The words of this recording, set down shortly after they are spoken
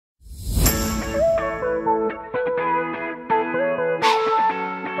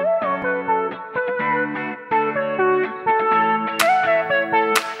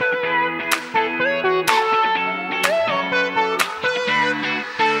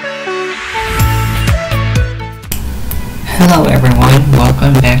Hello everyone,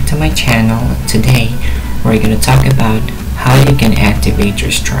 welcome back to my channel. Today we're going to talk about how you can activate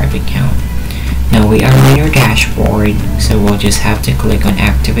your Stripe account. Now we are on your dashboard, so we'll just have to click on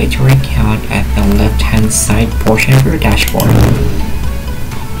activate your account at the left hand side portion of your dashboard.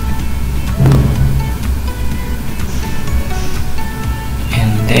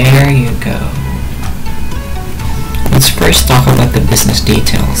 And there you go. Let's first talk about the business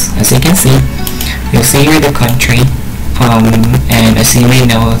details. As you can see, you'll see here the country. And as you may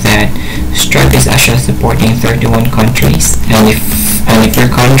know that Stripe is actually supporting 31 countries, and if your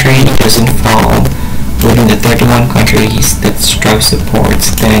country doesn't fall within the 31 countries that Stripe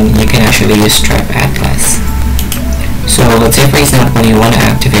supports, then you can actually use Stripe Atlas. So let's say for example you want to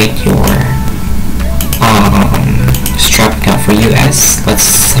activate your Stripe account for US. Let's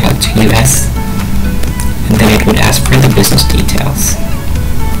select US, and then it would ask for the business details.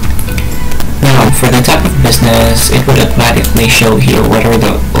 Now, for the type of business, it would automatically show here what are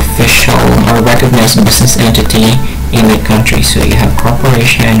the official or recognized business entity in the country. So you have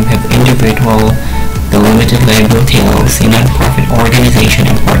corporation, you have individual, the limited liability LLC, non-profit organization,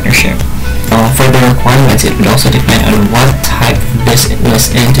 and partnership. For the requirements, it would also depend on what type of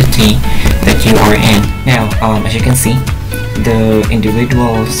business entity that you are in. Now, as you can see, the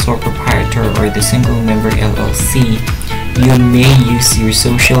individual sole proprietor or the single member LLC, you may use your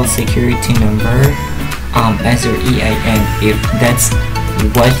social security number as your EIN if that's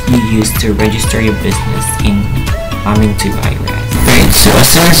what you use to register your business into IRS. Right, so as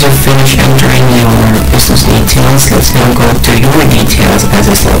soon as you finish entering your business details, let's now go to your details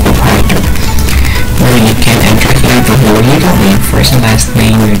as a sole proprietor. Now you can enter here the whole legal name, first and last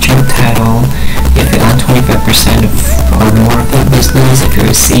name, your job title, if you own 25% or more of the business, if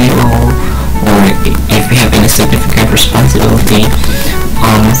you're a CEO, or if you have any significant responsibility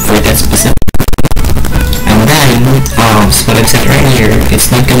for that specific. And then, so what I said earlier, it's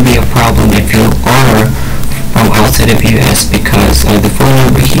not going to be a problem if you are from outside of US because the phone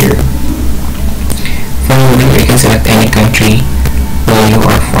number here, you can select any country where you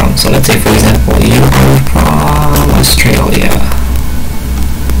are from. So let's say for example, you are from Australia.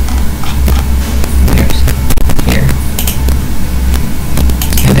 Here.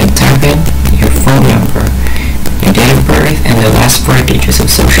 And then type in your phone number, your date of birth, and the last 4 digits of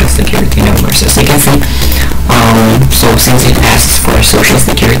social security number. So as you can see, so since it asks for a social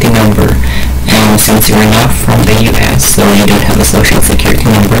security number, and since you're not from the US, so you don't have a social security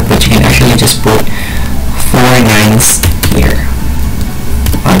number, but you can actually just put 4 nines here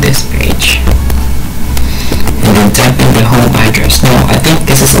on this page. And then type in the home address. Now, I think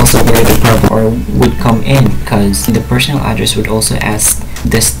this is also where the problem would come in, because the personal address would also ask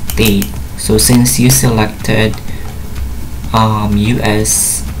the state. So since you selected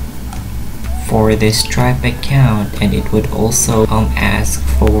US for this Stripe account, and it would also ask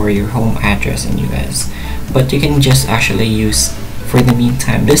for your home address in US, but you can just actually use for the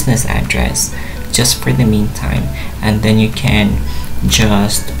meantime business address just for the meantime, and then you can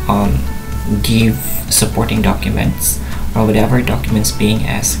just give supporting documents or whatever documents being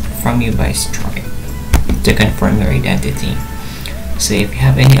asked from you by Stripe to confirm your identity. So if you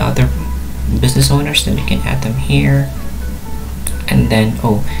have any other business owners, then you can add them here. And then,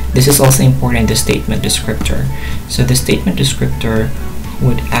 this is also important, the statement descriptor. So the statement descriptor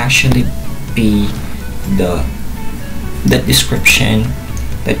would actually be the description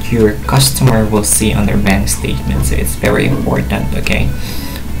that your customer will see on their bank statement. So it's very important, okay?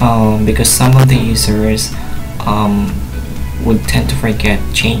 Because some of the users would tend to forget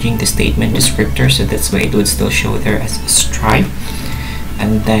changing the statement descriptor, so that's why it would still show there as Stripe.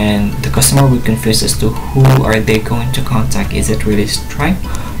 And then the customer would confuse as to who are they going to contact. Is it really Stripe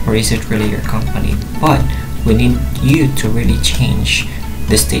or is it really your company? But we need you to really change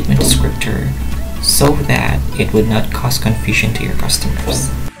the statement descriptor so that it would not cause confusion to your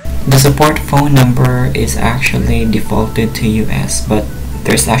customers. The support phone number is actually defaulted to US, but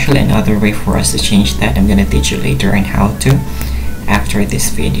there's actually another way for us to change that. I'm going to teach you later on how to after this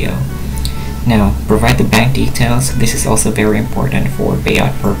video. Now, provide the bank details. This is also very important for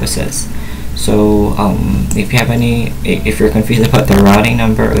payout purposes. So if you're confused about the routing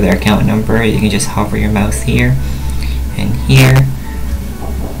number or the account number, you can just hover your mouse here and here,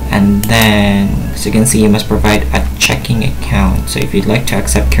 and then as you can see, you must provide a checking account. So if you'd like to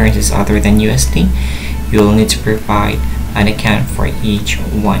accept currencies other than USD, you'll need to provide an account for each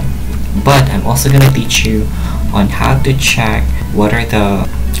one. But I'm also going to teach you on how to check what are the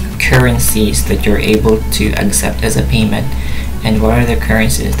currencies that you're able to accept as a payment, and what are the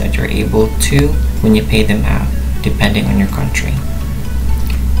currencies that you're able to when you pay them out, depending on your country.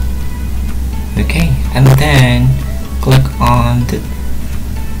 Okay, and then click on the,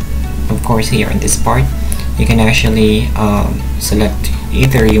 of course here in this part, you can actually select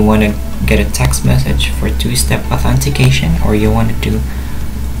either you want to get a text message for two-step authentication, or you want to do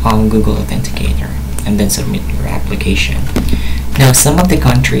Google Authenticator, and then submit your application. Now some of the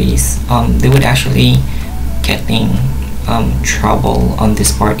countries, they would actually getting trouble on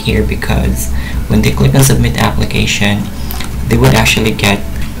this part here, because when they click on submit application, they would actually get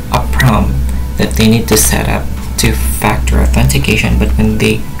a prompt that they need to set up two-factor authentication, but when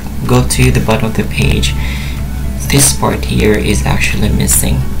they go to the bottom of the page, this part here is actually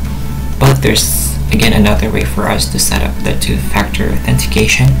missing. But there's again another way for us to set up the two-factor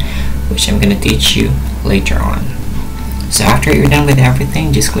authentication, which I'm going to teach you later on. So after you're done with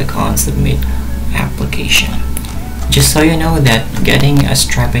everything, just click on submit application. Just so you know that getting a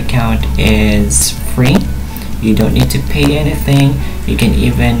Stripe account is free. You don't need to pay anything. You can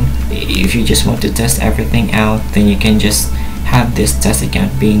even, if you just want to test everything out, then you can just have this test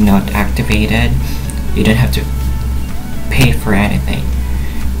account being not activated. You don't have to pay for anything,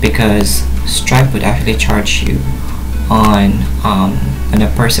 because Stripe would actually charge you on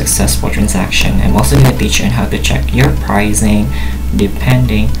a per successful transaction. I'm also going to teach you on how to check your pricing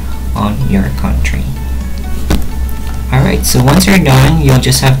depending on your country. Alright, so once you're done, you'll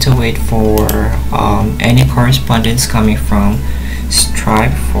just have to wait for any correspondence coming from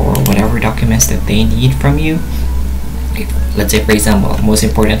Stripe for whatever documents that they need from you. Let's say, for example, most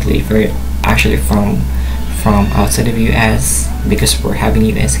importantly, if you're actually from outside of US, because we're having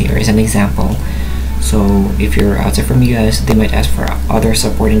US here as an example. So if you're outside from US, they might ask for other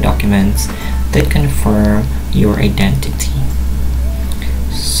supporting documents that confirm your identity.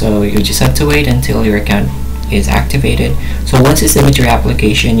 So you just have to wait until your account is activated. So once you submit your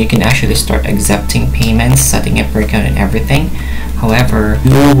application, you can actually start accepting payments, setting up your account and everything. However,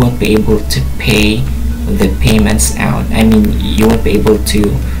 you won't be able to pay the payments out. I mean, you won't be able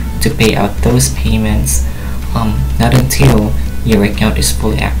to pay out those payments not until your account is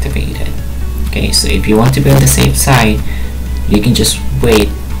fully activated. Okay, so if you want to be on the safe side, you can just wait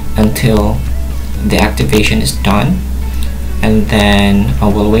until the activation is done, and then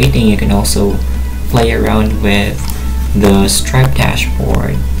while waiting, you can also play around with the Stripe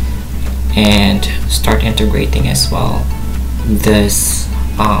dashboard and start integrating as well this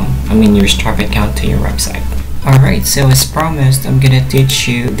your Stripe account to your website. Alright, so as promised, I'm gonna teach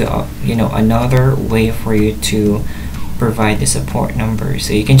you the another way for you to provide the support number.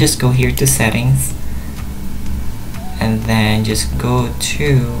 So you can just go here to settings, and then just go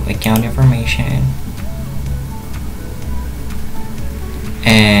to account information,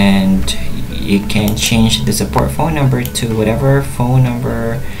 and you can change the support phone number to whatever phone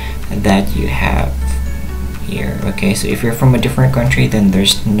number that you have here. Okay, so if you're from a different country, then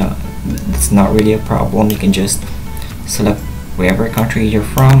it's not really a problem. You can just select wherever country you're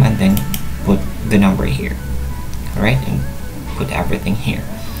from and then put the number here. Alright, and put everything here.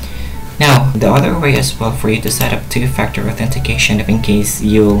 Now, the other way as well for you to set up two-factor authentication, if in case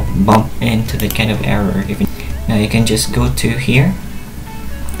you'll bump into that kind of error, now you can just go to here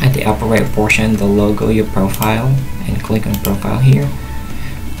at the upper right portion, the logo, your profile, and click on profile here,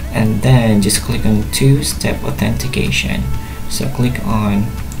 and then just click on two-step authentication. So click on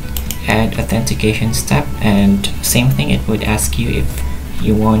add authentication step, and same thing, it would ask you if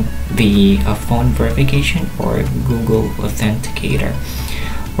you want the phone verification or Google Authenticator.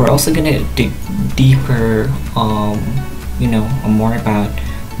 We're also gonna dig deeper more about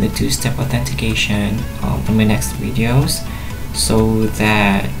the two-step authentication in my next videos, so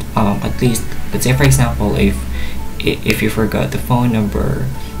that at least, let's say for example, if you forgot the phone number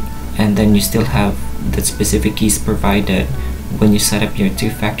and then you still have the specific keys provided when you set up your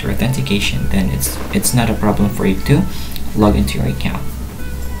two-factor authentication, then it's not a problem for you to log into your account.